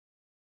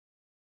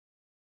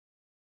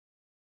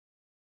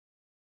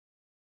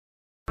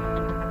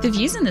The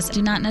views in this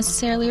do not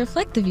necessarily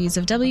reflect the views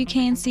of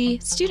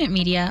WKNC, Student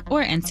Media,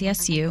 or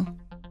NCSU.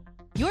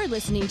 You're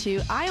listening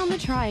to Eye on the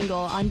Triangle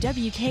on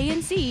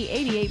WKNC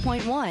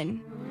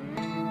 88.1.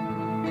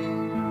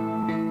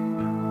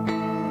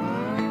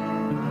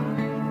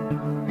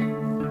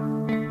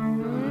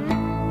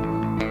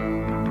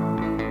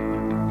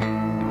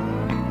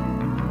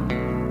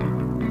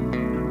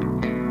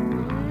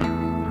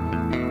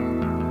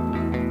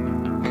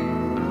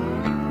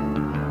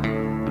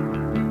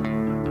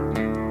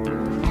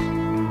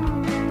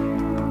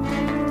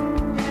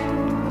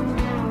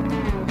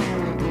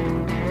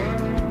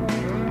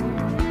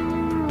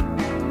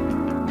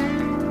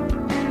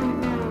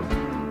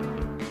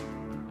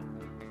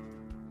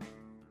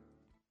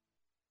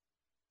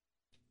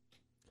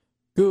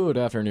 Good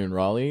afternoon,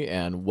 Raleigh,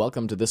 and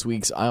welcome to this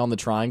week's Eye on the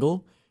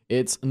Triangle.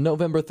 It's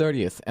November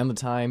 30th, and the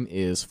time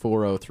is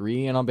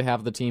 4:03, and on behalf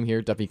of the team here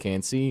at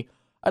WKNC,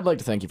 I'd like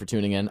to thank you for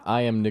tuning in.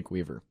 I am Nick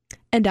Weaver.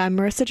 And I'm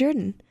Marissa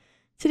Jordan.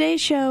 Today's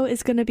show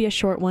is going to be a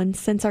short one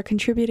since our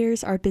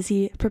contributors are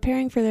busy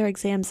preparing for their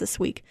exams this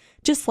week,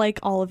 just like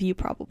all of you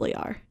probably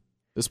are.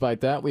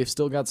 Despite that, we've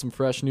still got some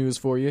fresh news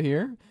for you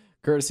here,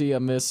 courtesy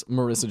of Miss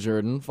Marissa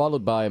Jordan,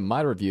 followed by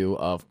my review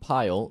of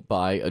Pile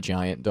by a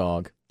Giant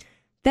Dog.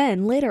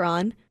 Then, later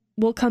on,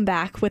 we'll come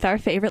back with our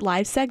favorite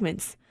live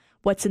segments,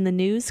 What's in the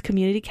News,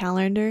 Community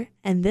Calendar,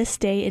 and This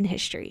Day in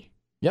History.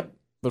 Yep,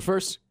 but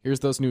first, here's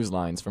those news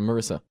lines from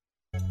Marissa.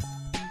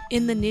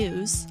 In the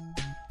news,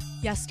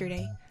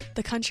 yesterday,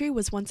 the country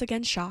was once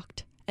again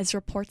shocked as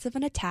reports of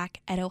an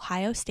attack at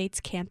Ohio State's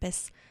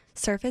campus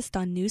surfaced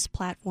on news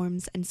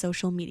platforms and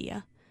social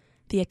media.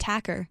 The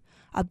attacker,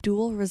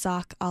 Abdul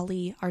Razak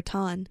Ali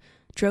Artan,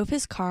 drove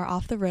his car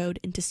off the road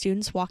into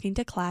students walking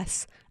to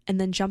class and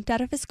then jumped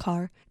out of his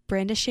car,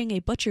 brandishing a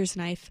butcher's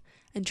knife,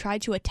 and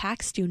tried to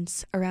attack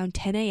students around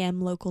 10 a.m.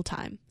 local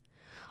time.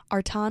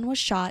 Artan was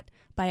shot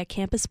by a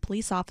campus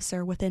police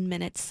officer within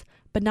minutes,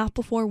 but not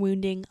before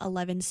wounding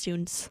 11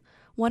 students,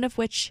 one of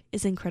which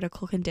is in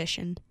critical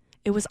condition.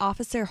 It was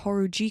Officer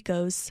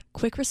Horujiko's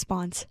quick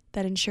response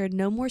that ensured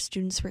no more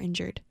students were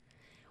injured.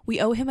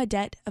 "We owe him a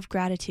debt of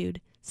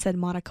gratitude," said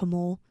Monica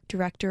Mole,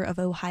 director of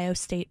Ohio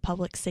State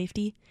Public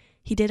Safety.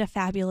 "He did a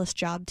fabulous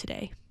job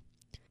today."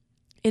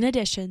 In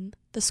addition,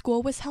 the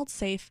school was held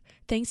safe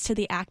thanks to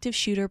the active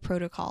shooter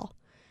protocol.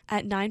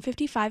 At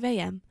 9:55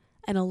 a.m.,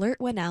 an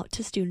alert went out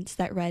to students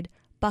that read,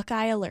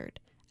 "Buckeye Alert,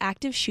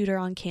 active shooter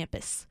on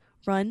campus.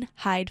 Run,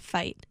 hide,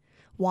 fight.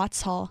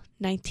 Watts Hall,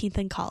 19th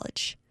and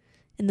College."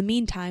 In the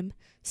meantime,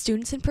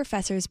 students and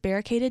professors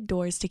barricaded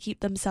doors to keep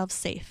themselves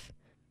safe.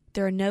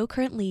 There are no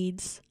current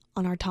leads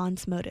on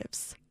Artan's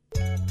motives.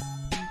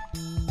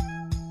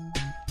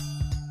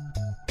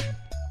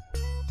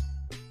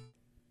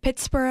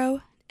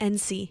 Pittsboro,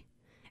 NC.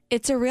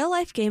 It's a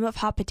real-life game of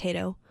hot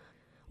potato.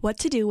 What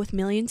to do with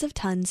millions of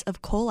tons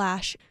of coal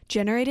ash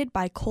generated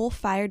by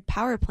coal-fired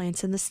power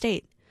plants in the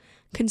state?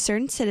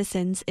 Concerned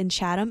citizens in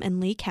Chatham and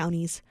Lee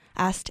counties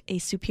asked a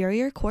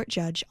Superior Court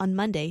judge on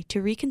Monday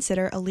to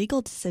reconsider a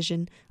legal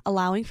decision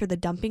allowing for the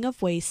dumping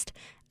of waste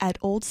at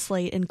old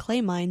slate and clay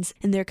mines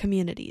in their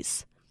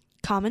communities.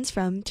 Comments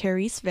from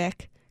Therese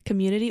Vick,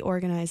 community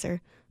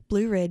organizer,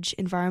 Blue Ridge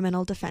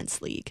Environmental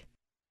Defense League.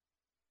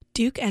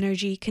 Duke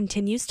Energy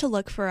continues to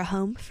look for a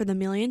home for the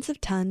millions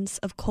of tons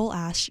of coal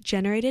ash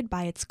generated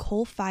by its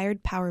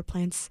coal-fired power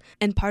plants,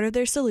 and part of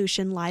their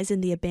solution lies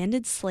in the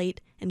abandoned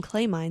slate and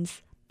clay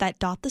mines that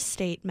dot the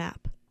state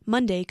map.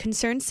 Monday,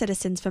 concerned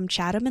citizens from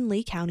Chatham and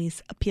Lee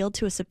counties appealed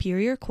to a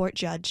Superior Court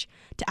judge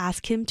to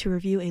ask him to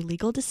review a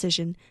legal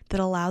decision that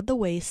allowed the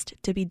waste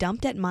to be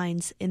dumped at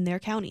mines in their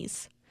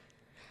counties.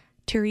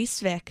 Therese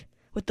Vick,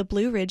 with the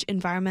Blue Ridge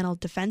Environmental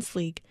Defense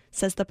League,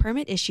 says the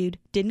permit issued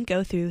didn't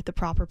go through the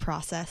proper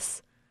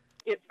process.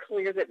 It's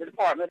clear that the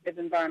Department of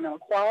Environmental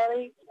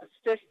Quality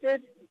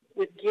assisted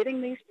with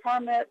getting these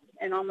permits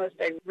in almost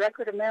a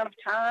record amount of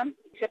time.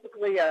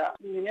 Typically,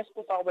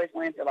 municipal solid waste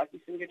landfill, like you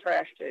send your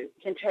trash to,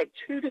 can take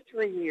 2 to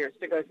 3 years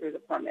to go through the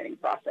permitting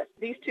process.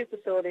 These two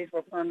facilities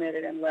were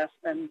permitted in less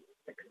than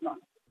 6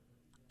 months.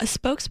 A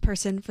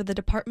spokesperson for the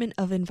Department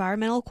of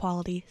Environmental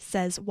Quality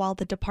says while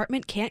the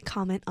department can't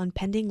comment on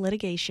pending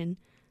litigation,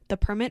 the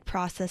permit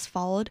process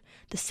followed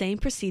the same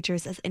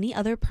procedures as any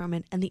other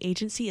permit, and the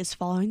agency is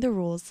following the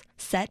rules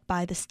set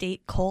by the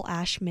State Coal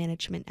Ash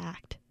Management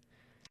Act.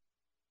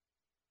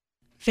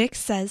 Vick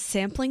says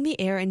sampling the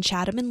air in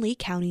Chatham and Lee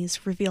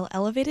counties reveal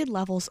elevated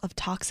levels of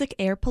toxic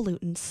air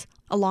pollutants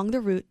along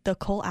the route the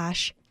coal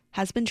ash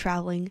has been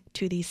traveling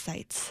to these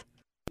sites.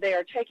 They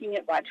are taking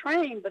it by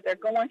train, but they're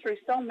going through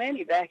so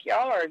many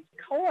backyards.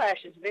 Coal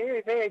ash is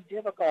very, very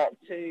difficult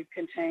to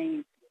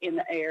contain in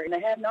the air, and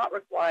they have not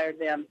required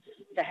them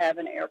to have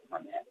an air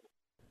permit.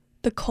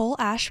 The Coal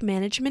Ash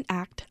Management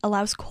Act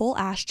allows coal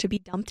ash to be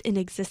dumped in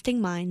existing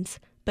mines,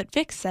 but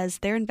Vick says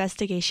their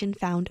investigation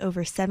found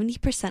over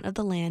 70% of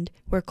the land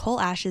where coal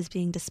ash is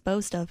being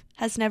disposed of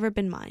has never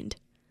been mined.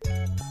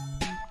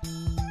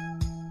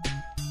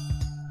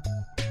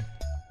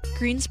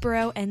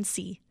 Greensboro,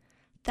 NC.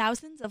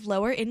 Thousands of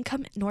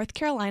lower-income North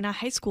Carolina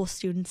high school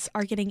students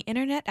are getting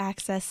internet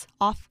access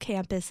off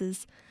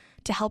campuses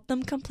to help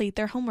them complete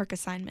their homework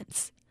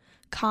assignments.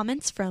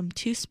 Comments from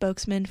two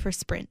spokesmen for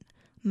Sprint,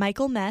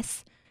 Michael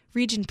Mess,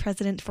 Region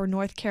President for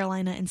North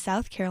Carolina and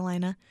South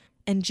Carolina,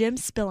 and Jim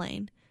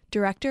Spillane,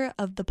 Director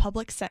of the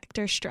Public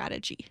Sector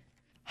Strategy.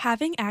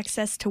 Having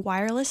access to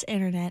wireless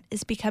internet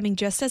is becoming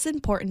just as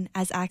important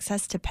as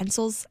access to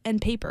pencils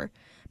and paper,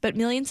 but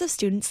millions of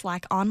students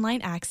lack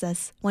online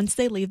access once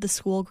they leave the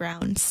school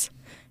grounds.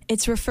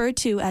 It's referred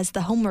to as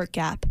the homework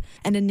gap,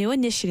 and a new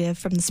initiative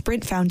from the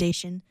Sprint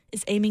Foundation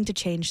is aiming to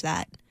change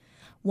that.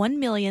 1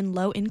 million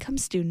low-income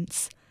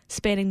students,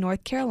 spanning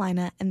North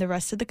Carolina and the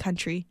rest of the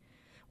country,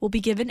 will be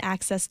given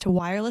access to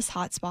wireless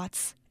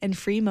hotspots and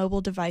free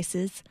mobile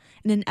devices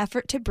in an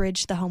effort to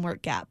bridge the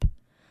homework gap.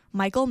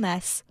 Michael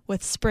Mess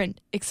with Sprint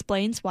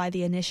explains why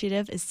the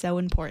initiative is so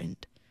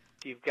important.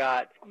 You've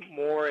got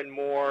more and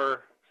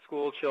more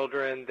school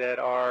children that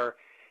are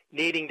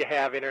needing to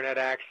have internet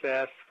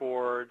access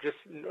for just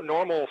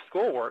normal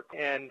schoolwork,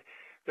 and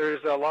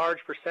there's a large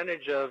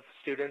percentage of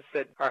students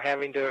that are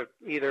having to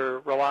either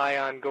rely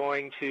on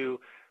going to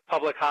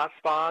public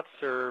hotspots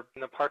or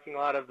in the parking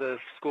lot of the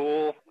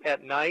school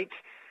at night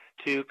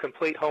to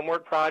complete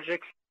homework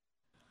projects.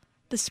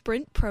 The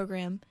Sprint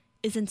program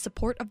is in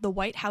support of the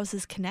White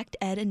House's Connect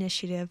Ed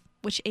initiative,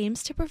 which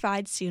aims to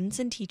provide students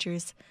and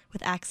teachers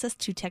with access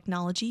to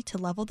technology to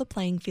level the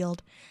playing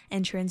field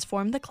and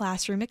transform the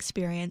classroom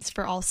experience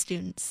for all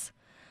students.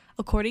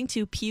 According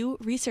to Pew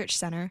Research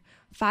Center,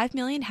 5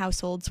 million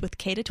households with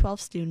K-12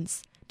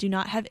 students do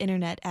not have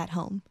internet at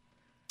home.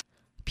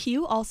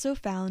 Pew also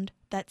found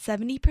that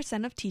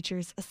 70% of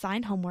teachers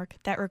assign homework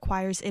that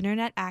requires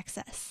internet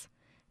access.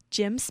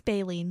 Jim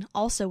Spillane,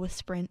 also with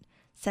Sprint,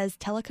 says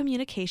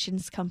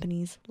telecommunications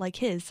companies like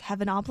his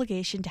have an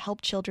obligation to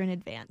help children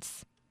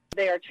advance.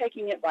 They are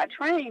taking it by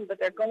train, but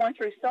they're going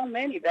through so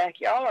many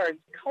backyards.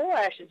 Coal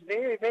ash is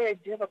very, very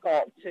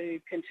difficult to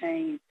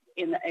contain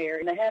in the air,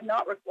 and they have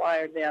not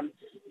required them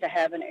to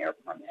have an air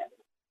permit.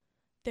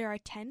 There are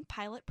 10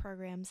 pilot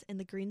programs in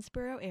the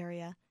Greensboro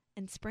area,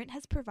 and Sprint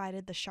has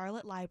provided the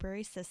Charlotte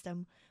Library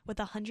System with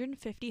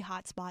 150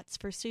 hotspots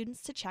for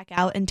students to check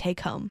out and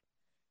take home.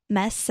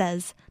 Mess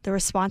says the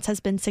response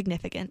has been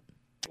significant.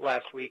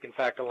 Last week, in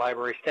fact, a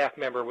library staff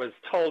member was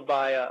told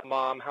by a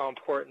mom how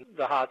important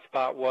the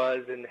hotspot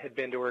was and had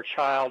been to her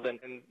child, and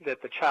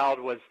that the child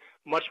was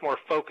much more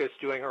focused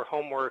doing her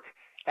homework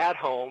at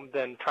home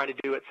than trying to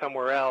do it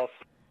somewhere else.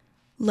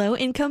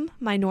 Low-income,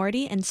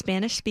 minority, and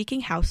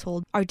Spanish-speaking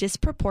households are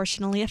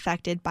disproportionately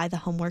affected by the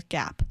homework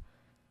gap.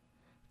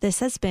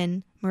 This has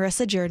been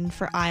Marissa Jordan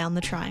for Eye on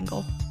the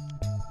Triangle.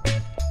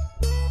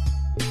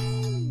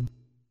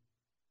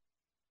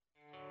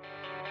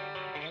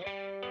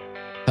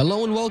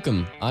 Hello and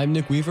welcome. I'm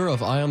Nick Weaver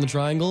of Eye on the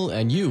Triangle,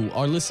 and you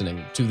are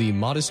listening to the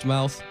Modest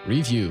Mouth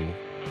Review.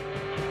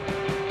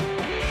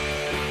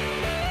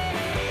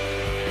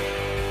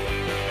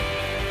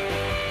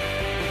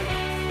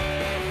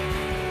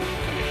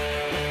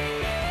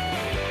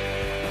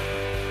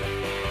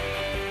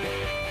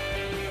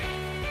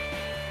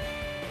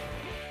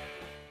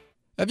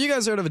 Have you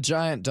guys heard of A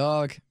Giant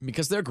Dog?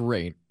 Because they're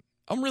great.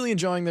 I'm really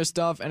enjoying their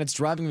stuff, and it's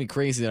driving me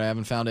crazy that I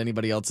haven't found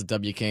anybody else at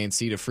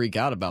WKNC to freak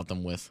out about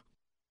them with.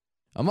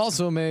 I'm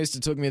also amazed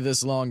it took me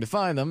this long to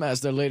find them,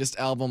 as their latest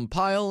album,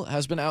 Pile,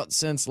 has been out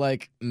since,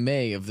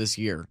 May of this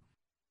year.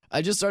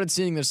 I just started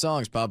seeing their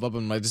songs pop up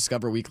in my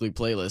Discover Weekly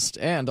playlist,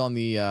 and on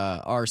the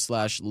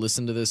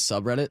r/listen to this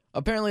subreddit.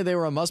 Apparently they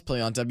were a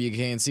must-play on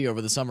WKNC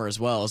over the summer as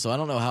well, so I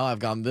don't know how I've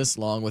gone this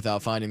long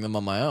without finding them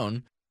on my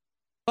own.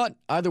 But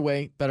either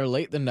way, better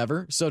late than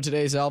never, so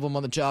today's album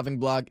on the chopping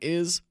block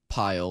is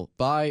Pile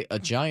by A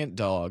Giant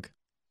Dog.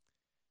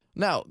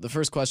 Now, the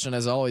first question,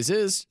 as always,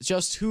 is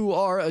just who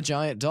are A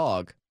Giant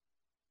Dog?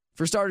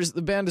 For starters,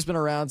 the band has been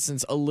around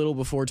since a little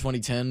before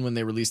 2010 when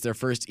they released their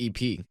first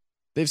EP.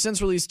 They've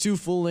since released 2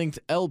 full-length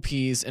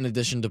LPs in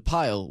addition to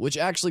Pile, which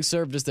actually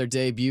served as their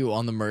debut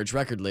on the Merge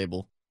record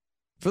label.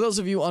 For those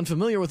of you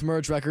unfamiliar with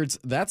Merge Records,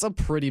 that's a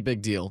pretty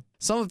big deal.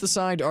 Some of the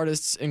signed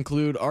artists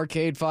include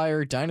Arcade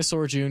Fire,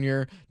 Dinosaur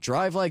Jr.,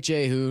 Drive Like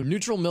Jehu,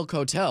 Neutral Milk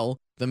Hotel,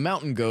 The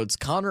Mountain Goats,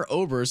 Connor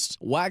Oberst,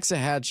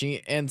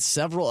 Waxahachie, and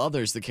several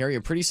others that carry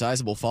a pretty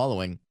sizable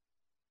following.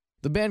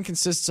 The band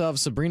consists of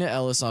Sabrina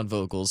Ellis on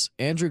vocals,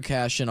 Andrew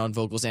Cashin on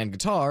vocals and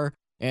guitar,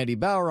 Andy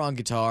Bauer on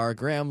guitar,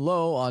 Graham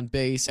Lowe on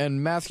bass,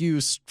 and Matthew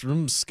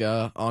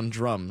Strumska on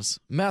drums.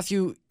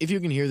 Matthew, if you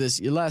can hear this,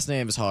 your last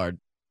name is hard.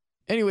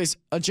 Anyways,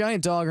 A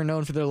Giant Dog are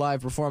known for their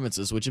live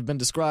performances, which have been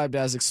described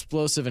as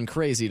explosive and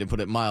crazy, to put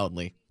it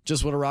mildly.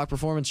 Just what a rock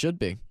performance should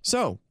be.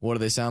 So, what do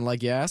they sound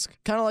like, you ask?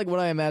 Kinda like what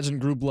I imagine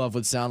Group Love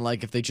would sound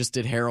like if they just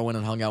did heroin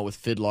and hung out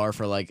with Fiddlar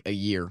for a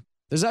year.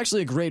 There's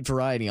actually a great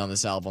variety on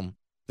this album.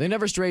 They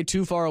never stray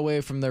too far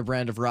away from their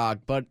brand of rock,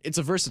 but it's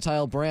a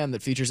versatile brand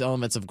that features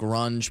elements of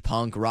grunge,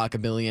 punk,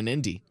 rockabilly, and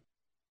indie.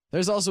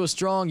 There's also a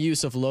strong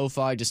use of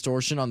lo-fi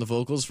distortion on the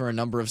vocals for a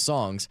number of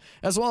songs,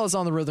 as well as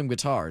on the rhythm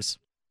guitars.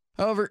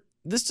 However,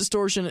 this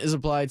distortion is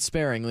applied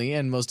sparingly,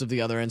 and most of the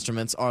other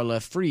instruments are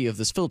left free of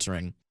this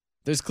filtering.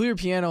 There's clear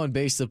piano and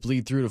bass that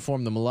bleed through to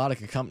form the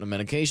melodic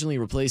accompaniment, occasionally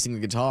replacing the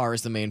guitar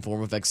as the main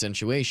form of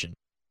accentuation.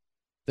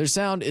 Their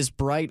sound is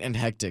bright and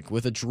hectic,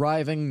 with a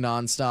driving,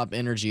 non-stop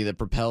energy that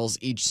propels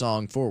each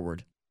song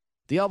forward.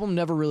 The album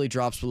never really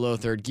drops below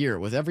third gear,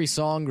 with every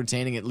song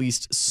retaining at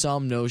least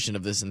some notion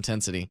of this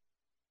intensity.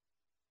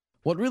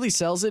 What really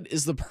sells it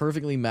is the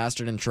perfectly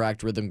mastered and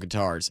tracked rhythm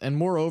guitars, and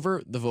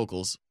moreover, the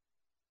vocals.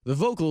 The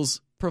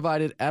vocals,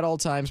 provided at all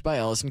times by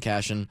Ellis and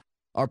Cashin,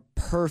 are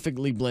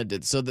perfectly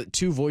blended so that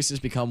two voices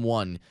become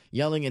one,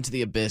 yelling into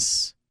the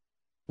abyss.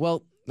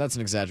 Well, that's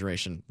an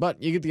exaggeration,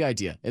 but you get the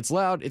idea. It's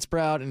loud, it's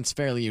proud, and it's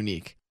fairly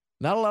unique.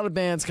 Not a lot of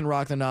bands can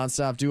rock the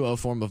non-stop duo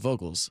form of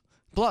vocals.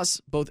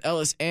 Plus, both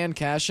Ellis and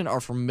Cashin are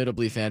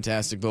formidably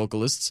fantastic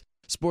vocalists,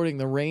 sporting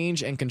the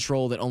range and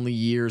control that only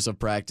years of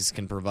practice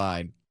can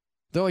provide.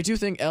 Though I do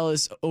think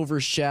Ellis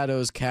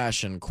overshadows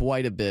Cashin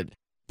quite a bit.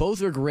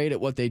 Both are great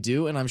at what they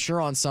do, and I'm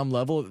sure on some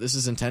level this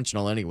is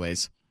intentional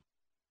anyways.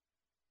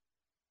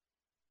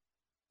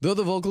 Though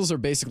the vocals are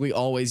basically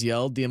always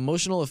yelled, the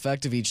emotional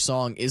effect of each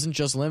song isn't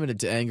just limited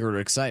to anger or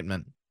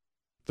excitement.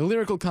 The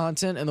lyrical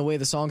content and the way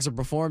the songs are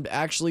performed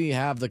actually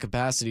have the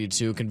capacity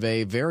to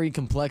convey very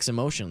complex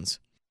emotions.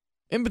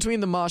 In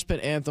between the mosh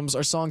pit anthems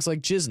are songs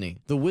like Jizny,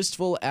 the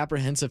wistful,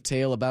 apprehensive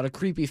tale about a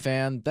creepy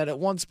fan that at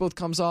once both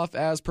comes off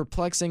as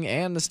perplexing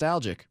and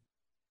nostalgic.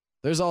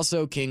 There's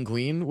also King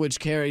Queen, which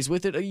carries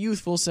with it a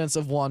youthful sense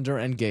of wonder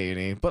and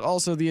gaiety, but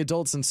also the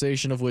adult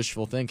sensation of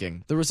wishful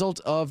thinking, the result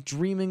of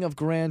dreaming of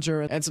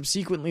grandeur and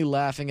subsequently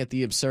laughing at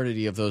the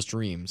absurdity of those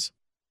dreams.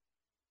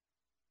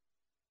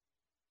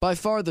 By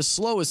far the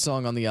slowest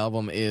song on the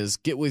album is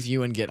Get With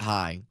You and Get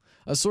High,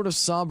 a sort of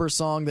somber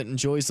song that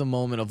enjoys the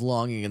moment of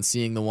longing and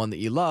seeing the one that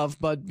you love,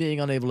 but being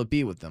unable to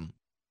be with them.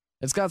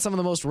 It's got some of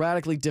the most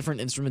radically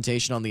different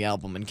instrumentation on the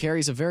album and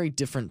carries a very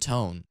different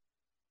tone.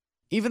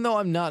 Even though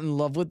I'm not in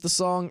love with the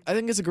song, I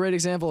think it's a great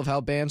example of how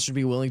bands should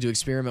be willing to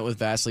experiment with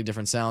vastly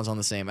different sounds on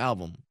the same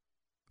album.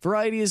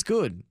 Variety is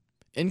good.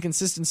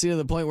 Inconsistency to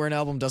the point where an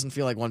album doesn't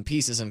feel like one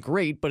piece isn't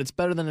great, but it's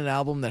better than an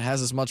album that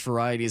has as much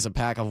variety as a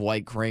pack of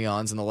white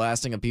crayons and the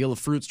lasting appeal of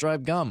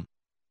fruit-striped gum.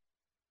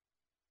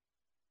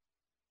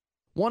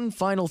 One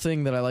final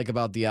thing that I like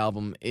about the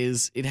album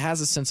is it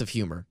has a sense of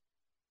humor.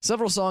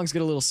 Several songs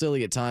get a little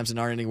silly at times and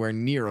aren't anywhere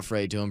near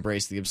afraid to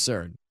embrace the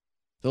absurd.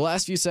 The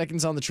last few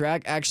seconds on the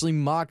track actually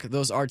mock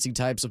those artsy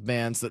types of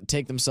bands that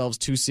take themselves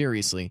too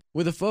seriously,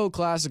 with a faux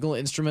classical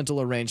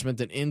instrumental arrangement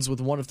that ends with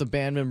one of the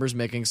band members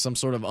making some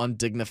sort of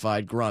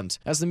undignified grunt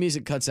as the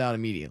music cuts out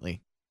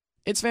immediately.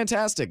 It's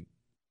fantastic.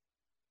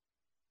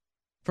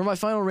 For my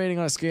final rating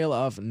on a scale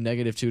of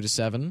 -2 to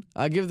 7,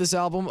 I give this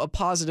album a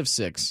positive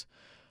 6.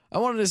 I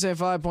wanted to say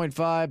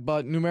 5.5,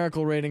 but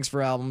numerical ratings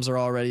for albums are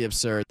already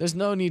absurd. There's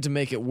no need to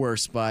make it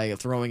worse by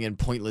throwing in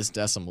pointless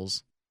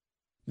decimals.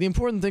 The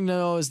important thing to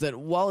know is that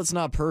while it's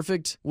not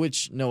perfect,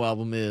 which no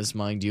album is,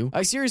 mind you,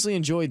 I seriously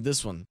enjoyed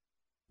this one.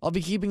 I'll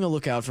be keeping a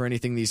lookout for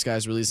anything these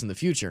guys release in the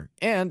future,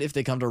 and if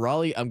they come to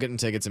Raleigh, I'm getting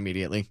tickets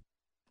immediately.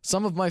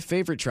 Some of my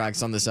favorite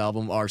tracks on this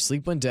album are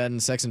Sleep When Dead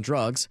and Sex and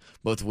Drugs,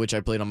 both of which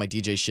I played on my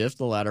DJ Shift,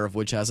 the latter of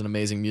which has an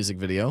amazing music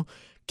video,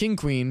 King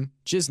Queen,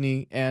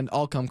 Jizny, and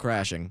I'll Come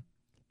Crashing.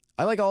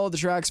 I like all of the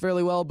tracks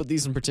fairly well, but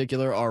these in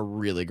particular are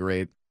really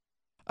great.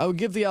 I would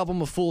give the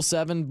album a full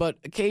 7, but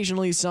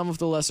occasionally some of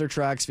the lesser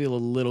tracks feel a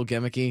little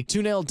gimmicky,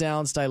 too nailed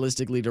down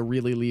stylistically to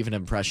really leave an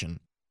impression.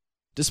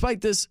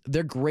 Despite this,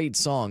 they're great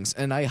songs,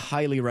 and I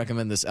highly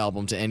recommend this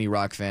album to any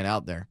rock fan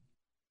out there.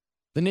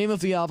 The name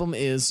of the album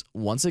is,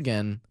 once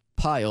again,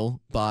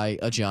 Pile by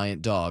A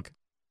Giant Dog.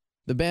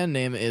 The band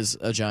name is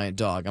A Giant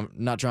Dog. I'm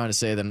not trying to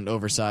say that an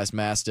oversized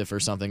mastiff or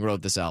something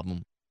wrote this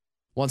album.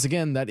 Once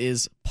again, that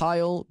is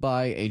Pile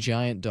by A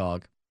Giant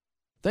Dog.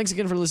 Thanks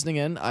again for listening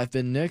in. I've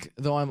been Nick,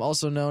 though I'm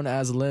also known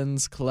as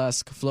Lens,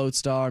 Klesk,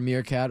 Floatstar,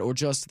 Meerkat, or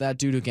just that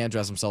dude who can't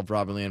dress himself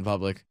properly in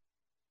public.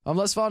 I'm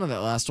less fond of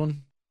that last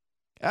one.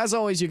 As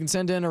always, you can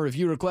send in a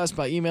review request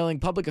by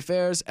emailing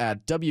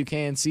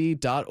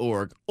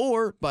publicaffairs@wknc.org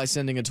or by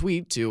sending a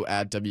tweet to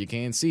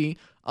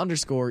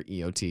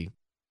 @WKNC_EOT.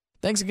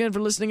 Thanks again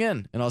for listening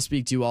in, and I'll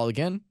speak to you all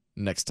again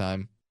next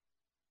time.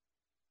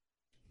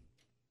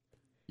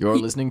 You're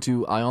listening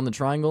to Eye on the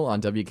Triangle on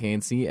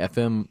WKNC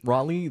FM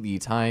Raleigh. The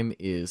time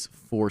is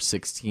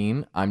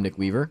 4:16. I'm Nick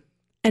Weaver.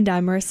 And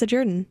I'm Marissa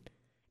Jordan.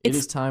 It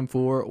is time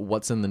for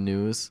What's in the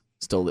News.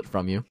 Stole it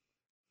from you.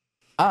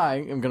 I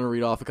am going to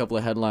read off a couple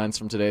of headlines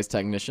from today's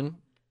Technician.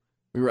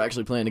 We were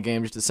actually playing a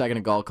game just a second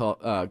ago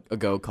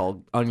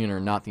called Onion or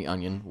Not the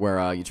Onion,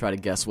 where you try to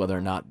guess whether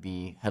or not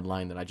the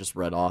headline that I just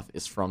read off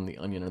is from the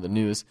Onion or the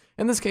News.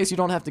 In this case, you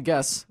don't have to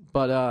guess,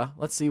 but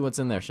let's see what's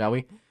in there, shall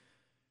we?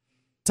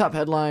 Top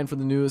headline for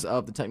the news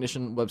of the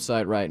Technician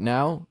website right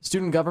now.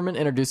 Student government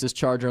introduces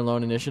charger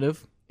loan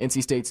initiative.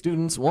 NC State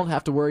students won't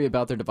have to worry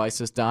about their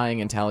devices dying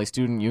in Tally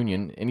Student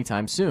Union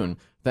anytime soon,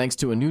 thanks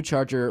to a new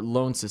charger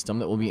loan system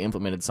that will be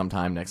implemented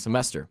sometime next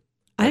semester.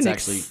 That's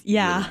actually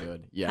really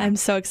good. Yeah. I'm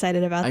so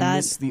excited about that. I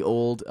miss the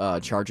old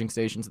charging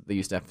stations that they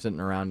used to have sitting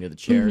around near the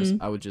chairs.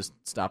 I would just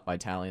stop by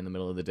Tally in the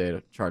middle of the day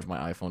to charge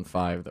my iPhone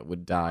 5 that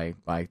would die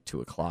by 2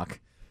 o'clock.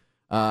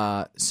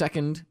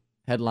 Second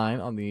headline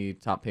on the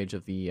top page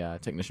of the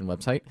Technician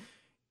website,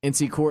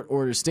 NC Court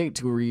orders state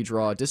to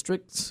redraw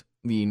districts.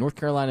 The North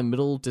Carolina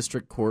Middle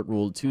District Court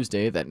ruled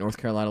Tuesday that North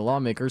Carolina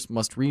lawmakers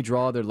must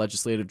redraw their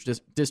legislative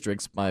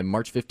districts by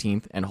March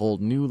 15th and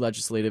hold new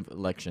legislative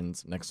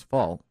elections next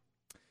fall.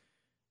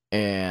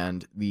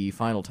 And the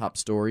final top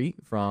story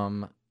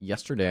from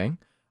yesterday,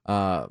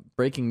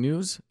 breaking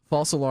news,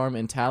 false alarm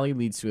in Tally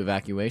leads to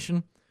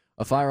evacuation.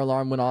 A fire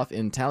alarm went off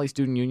in Tally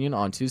Student Union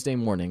on Tuesday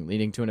morning,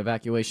 leading to an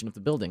evacuation of the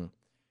building.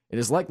 It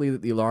is likely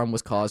that the alarm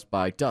was caused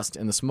by dust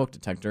in the smoke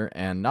detector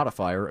and not a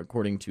fire,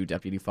 according to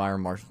Deputy Fire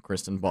Marshal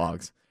Kristen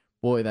Boggs.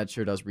 Boy, that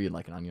sure does read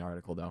like an Onion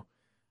article, though.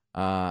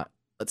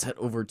 Let's head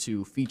over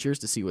to features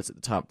to see what's at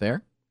the top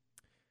there.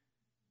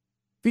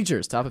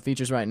 Features, top of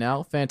features right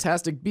now.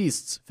 Fantastic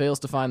Beasts fails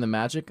to find the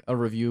magic, a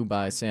review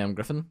by Sam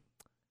Griffin.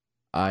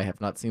 I have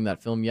not seen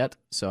that film yet,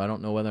 so I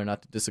don't know whether or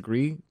not to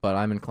disagree, but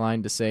I'm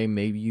inclined to say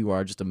maybe you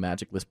are just a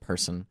magicless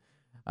person.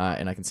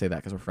 And I can say that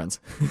because we're friends.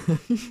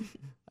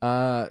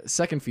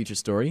 Second feature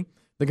story,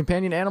 the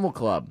Companion Animal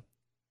Club.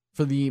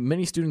 For the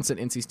many students at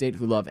NC State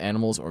who love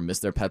animals or miss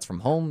their pets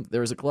from home,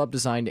 there is a club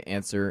designed to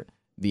answer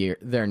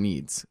their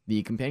needs.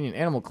 The Companion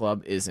Animal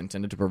Club is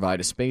intended to provide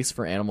a space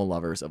for animal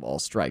lovers of all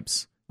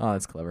stripes. Oh,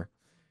 that's clever.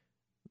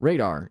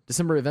 Radar.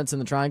 December events in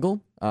the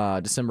Triangle.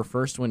 December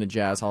 1st went a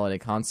jazz holiday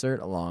concert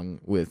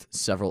along with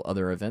several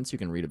other events. You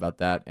can read about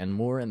that and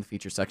more in the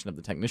feature section of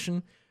the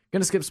Technician.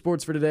 Gonna skip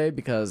sports for today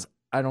because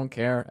I don't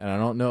care, and I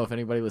don't know if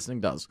anybody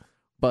listening does.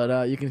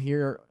 But you can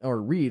hear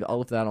or read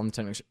all of that on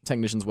the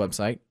Technician's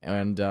website,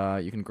 and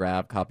you can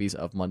grab copies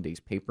of Monday's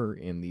paper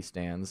in the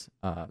stands.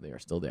 They are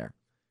still there.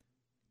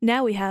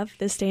 Now we have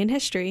This Day in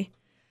History.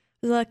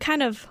 It was a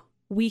kind of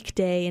weak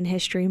day in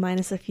history,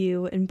 minus a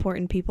few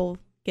important people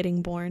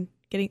getting born.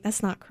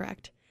 That's not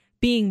correct.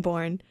 Being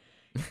born.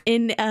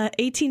 In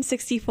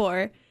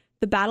 1864,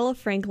 the Battle of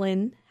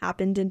Franklin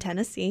happened in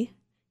Tennessee.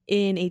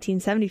 In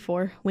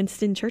 1874,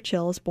 Winston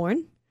Churchill was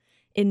born.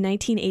 In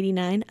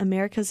 1989,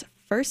 America's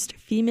first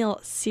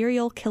female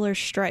serial killer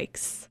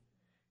strikes.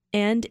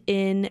 And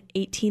in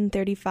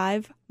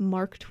 1835,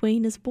 Mark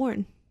Twain is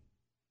born.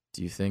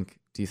 Do you think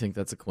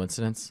that's a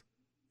coincidence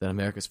that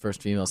America's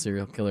first female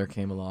serial killer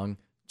came along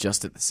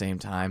just at the same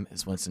time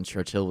as Winston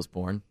Churchill was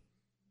born?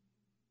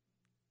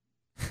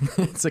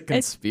 It's a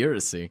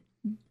conspiracy.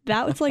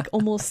 That was like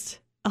almost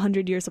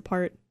 100 years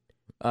apart.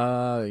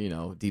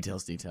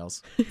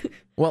 Details.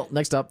 Well,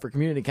 next up for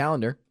community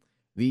calendar,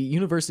 the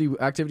University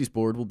Activities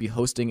Board will be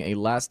hosting a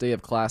last day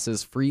of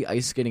classes free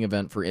ice skating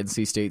event for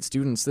NC State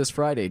students this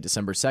Friday,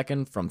 December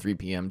 2nd from 3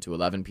 p.m. to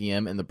 11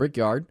 p.m. in the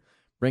Brickyard.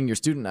 Bring your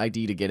student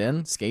ID to get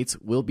in. Skates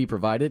will be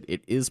provided.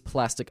 It is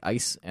plastic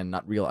ice and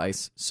not real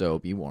ice, so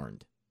be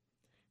warned.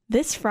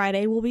 This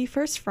Friday will be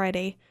First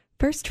Friday.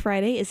 First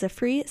Friday is a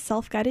free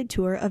self-guided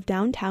tour of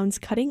downtown's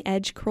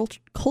cutting-edge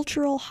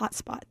cultural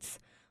hotspots.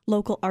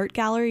 Local art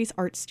galleries,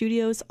 art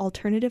studios,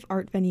 alternative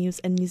art venues,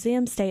 and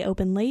museums stay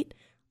open late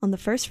on the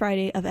first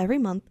Friday of every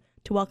month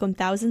to welcome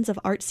thousands of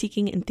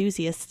art-seeking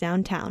enthusiasts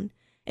downtown.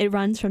 It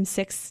runs from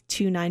 6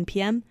 to 9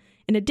 p.m.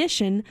 In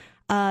addition,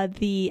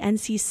 the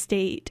NC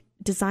State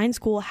Design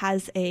School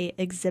has a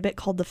exhibit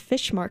called the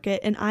Fish Market,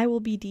 and I will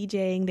be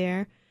DJing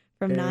there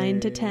from 9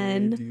 to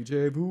 10.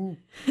 DJ Boo.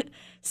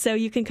 So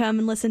you can come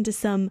and listen to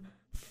some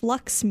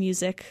flux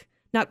music.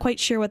 Not quite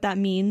sure what that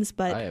means,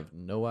 but I have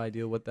no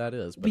idea what that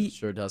is, but it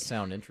sure does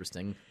sound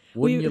interesting.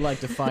 Wouldn't you like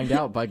to find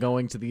out by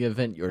going to the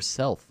event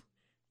yourself?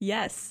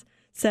 Yes.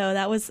 So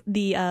that was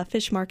the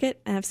Fish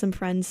Market. I have some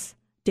friends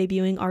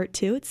debuting art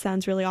too. It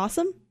sounds really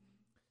awesome.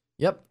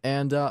 Yep.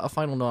 And a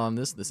final note on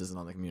this. This isn't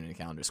on the community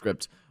calendar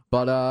script,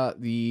 but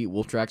the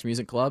Wolf Tracks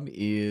Music Club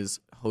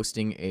is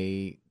hosting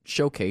a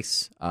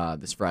showcase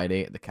this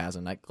Friday at the Casa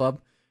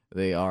Nightclub.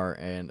 They are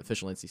an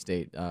official NC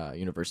State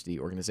University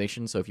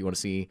organization, so if you want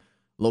to see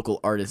local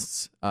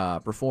artists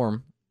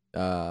perform,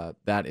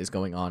 that is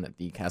going on at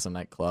the Casa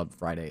Nightclub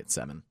Friday at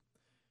 7.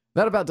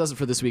 That about does it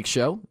for this week's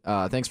show.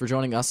 Thanks for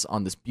joining us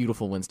on this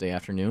beautiful Wednesday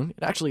afternoon.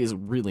 It actually is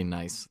really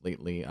nice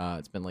lately.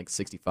 It's been like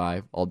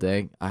 65 all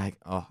day. I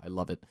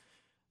love it.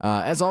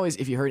 As always,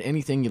 if you heard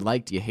anything you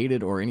liked, you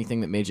hated, or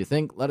anything that made you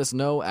think, let us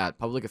know at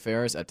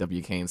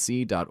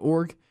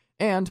publicaffairs@wknc.org.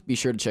 And be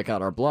sure to check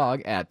out our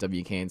blog at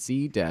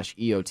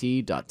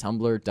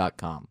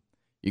wknc-eot.tumblr.com.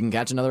 You can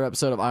catch another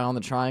episode of Eye on the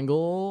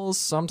Triangle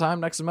sometime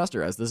next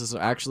semester, as this is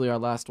actually our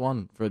last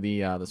one for the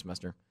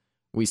semester.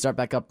 We start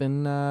back up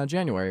in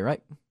January,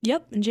 right?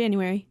 Yep, in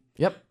January.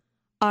 Yep.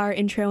 Our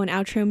intro and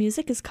outro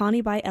music is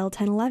Connie by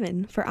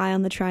L1011. For Eye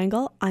on the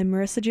Triangle, I'm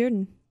Marissa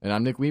Jordan. And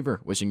I'm Nick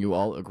Weaver, wishing you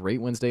all a great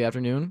Wednesday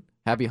afternoon,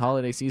 happy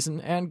holiday season,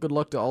 and good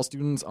luck to all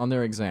students on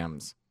their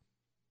exams.